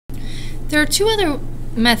There are two other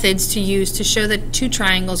methods to use to show that two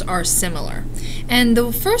triangles are similar. And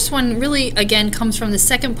the first one really, again, comes from the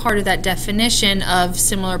second part of that definition of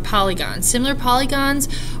similar polygons. Similar polygons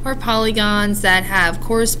are polygons that have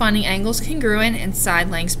corresponding angles congruent and side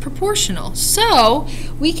lengths proportional. So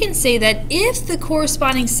we can say that if the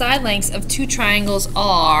corresponding side lengths of two triangles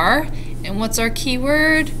are, and what's our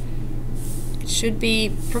keyword? It should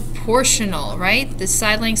be proportional, right? The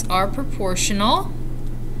side lengths are proportional.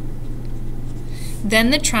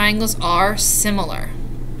 Then the triangles are similar.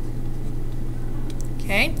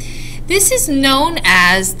 Okay? This is known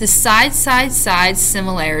as the side-side-side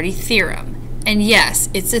similarity theorem. And yes,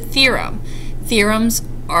 it's a theorem. Theorems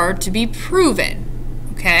are to be proven.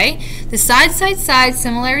 Okay? The side-side-side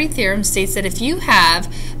similarity theorem states that if you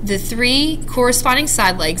have the three corresponding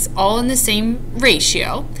side lengths all in the same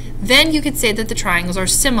ratio, then you could say that the triangles are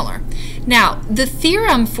similar. Now, the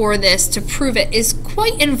theorem for this, to prove it, is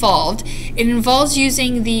quite involved. It involves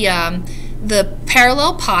using the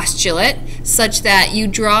parallel postulate such that you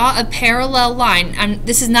draw a parallel line.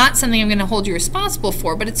 This is not something I'm going to hold you responsible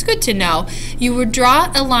for, but it's good to know. You would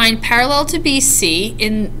draw a line parallel to BC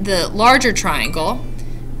in the larger triangle,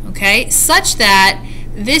 okay, such that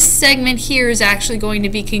this segment here is actually going to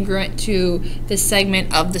be congruent to the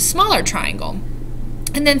segment of the smaller triangle.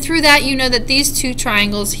 And then through that, you know that these two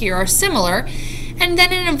triangles here are similar. And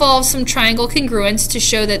then it involves some triangle congruence to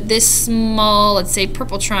show that this small, let's say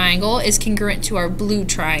purple triangle, is congruent to our blue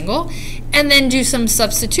triangle. And then do some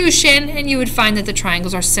substitution, and you would find that the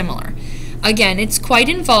triangles are similar. Again, it's quite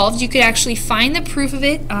involved. You could actually find the proof of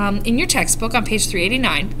it in your textbook on page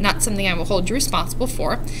 389. Not something I will hold you responsible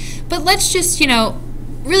for. But let's just,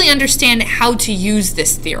 really understand how to use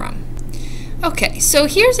this theorem. Okay, so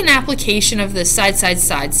here's an application of the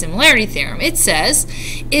side-side-side similarity theorem. It says,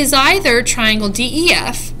 is either triangle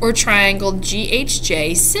DEF or triangle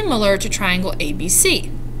GHJ similar to triangle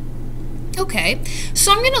ABC? Okay,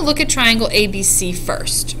 so I'm going to look at triangle ABC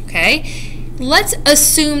first, okay? Let's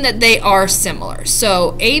assume that they are similar.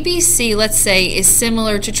 So ABC, let's say, is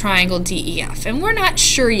similar to triangle DEF, and we're not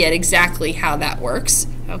sure yet exactly how that works,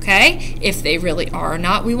 okay? If they really are or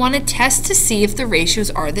not, we want to test to see if the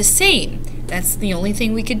ratios are the same. That's the only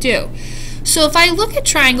thing we could do. So if I look at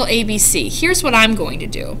triangle ABC, here's what I'm going to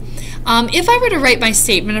do. If I were to write my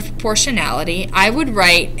statement of proportionality, I would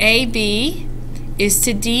write AB is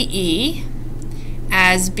to DE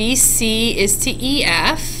as BC is to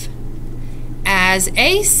EF as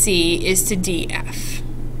AC is to DF.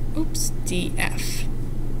 Oops, DF.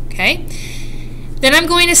 Okay? Then I'm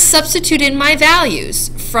going to substitute in my values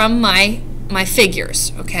from my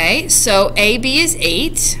figures. Okay? So AB is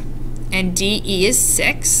 8. And DE is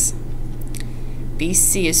 6,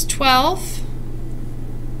 BC is 12,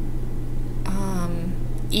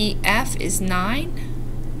 EF is 9,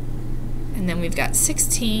 and then we've got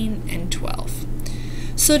 16 and 12.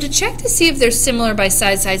 So to check to see if they're similar by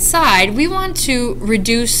side, we want to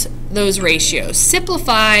reduce those ratios,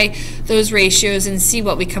 simplify those ratios, and see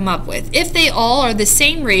what we come up with. If they all are the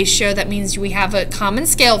same ratio, that means we have a common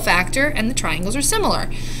scale factor and the triangles are similar.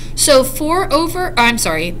 So 8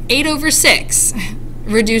 over 6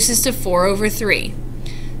 reduces to 4 over 3.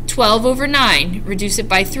 12 over 9, reduce it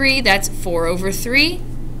by 3, that's 4 over 3.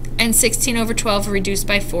 And 16 over 12 reduced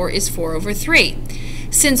by 4 is 4 over 3.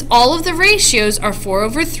 Since all of the ratios are 4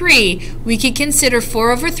 over 3, we could consider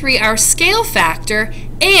 4 over 3 our scale factor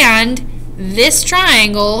and this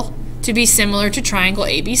triangle to be similar to triangle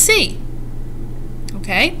ABC.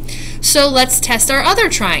 Okay? So let's test our other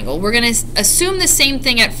triangle. We're going to assume the same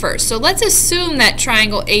thing at first. So let's assume that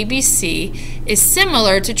triangle ABC is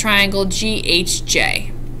similar to triangle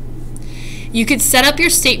GHJ. You could set up your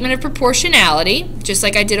statement of proportionality, just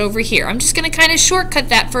like I did over here. I'm just going to kind of shortcut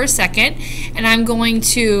that for a second, and I'm going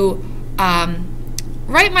to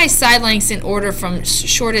write my side lengths in order from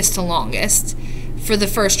shortest to longest for the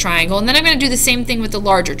first triangle, and then I'm going to do the same thing with the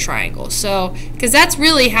larger triangle. So, because that's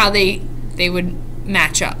really how they would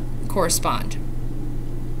match up, correspond.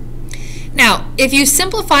 Now, if you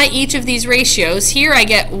simplify each of these ratios, here I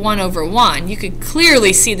get 1 over 1. You could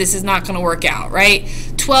clearly see this is not going to work out, right?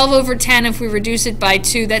 12 over 10, if we reduce it by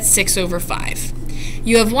 2, that's 6 over 5.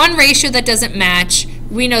 You have one ratio that doesn't match.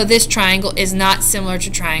 We know this triangle is not similar to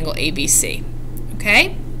triangle ABC.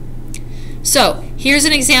 Okay? So, here's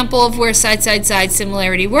an example of where side-side-side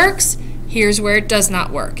similarity works. Here's where it does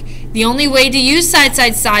not work. The only way to use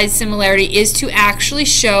side-side-side similarity is to actually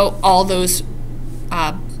show all those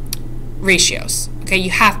ratios. Okay,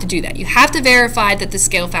 you have to do that. You have to verify that the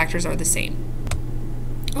scale factors are the same.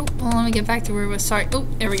 Oh, well, let me get back to where we was. Sorry. Oh,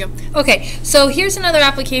 there we go. Okay, so here's another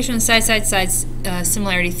application of side-side-side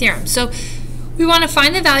similarity theorem. So We want to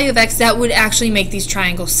find the value of x that would actually make these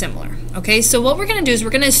triangles similar. Okay, so what we're going to do is we're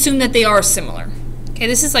going to assume that they are similar. Okay,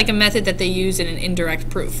 this is like a method that they use in an indirect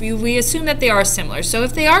proof. We assume that they are similar. So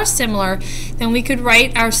if they are similar, then we could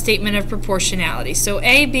write our statement of proportionality. So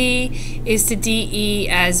AB is to DE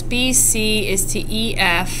as BC is to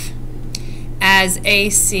EF as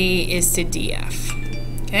AC is to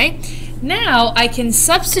DF. Okay, now I can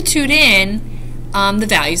substitute in the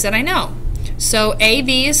values that I know. So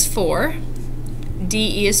AB is 4,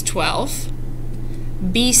 DE is 12,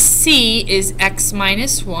 BC is x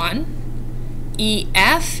minus 1,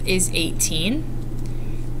 EF is 18,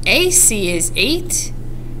 AC is 8,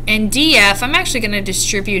 and DF, I'm actually going to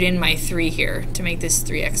distribute in my 3 here to make this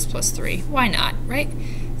 3x plus 3. Why not, right?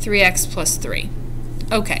 3x plus 3.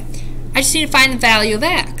 Okay, I just need to find the value of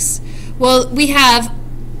x. Well, we have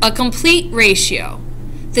a complete ratio.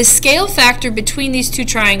 The scale factor between these two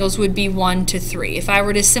triangles would be 1 to 3 if I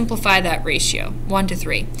were to simplify that ratio, 1 to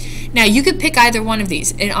 3. Now, you could pick either one of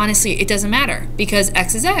these, and honestly, it doesn't matter because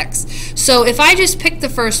x is x. So if I just pick the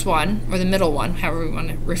first one, or the middle one, however we want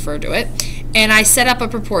to refer to it, and I set up a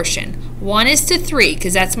proportion, 1 is to 3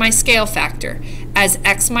 because that's my scale factor, as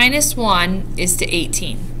x minus 1 is to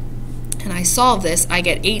 18. And I solve this, I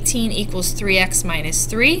get 18 equals 3x minus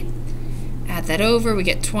 3. Add that over, we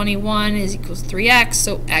get 21 is equals 3x,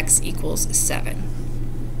 so x equals 7.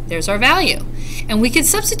 There's our value. And we can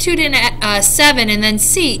substitute in 7 and then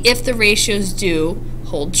see if the ratios do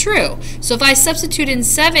hold true. So if I substitute in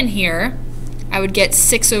 7 here, I would get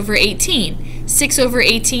 6 over 18. 6 over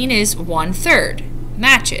 18 is 1/3.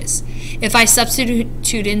 Matches. If I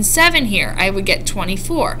substitute in 7 here, I would get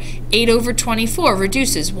 24. 8 over 24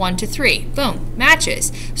 reduces 1 to 3. Boom,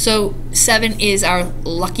 matches. So 7 is our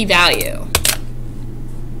lucky value.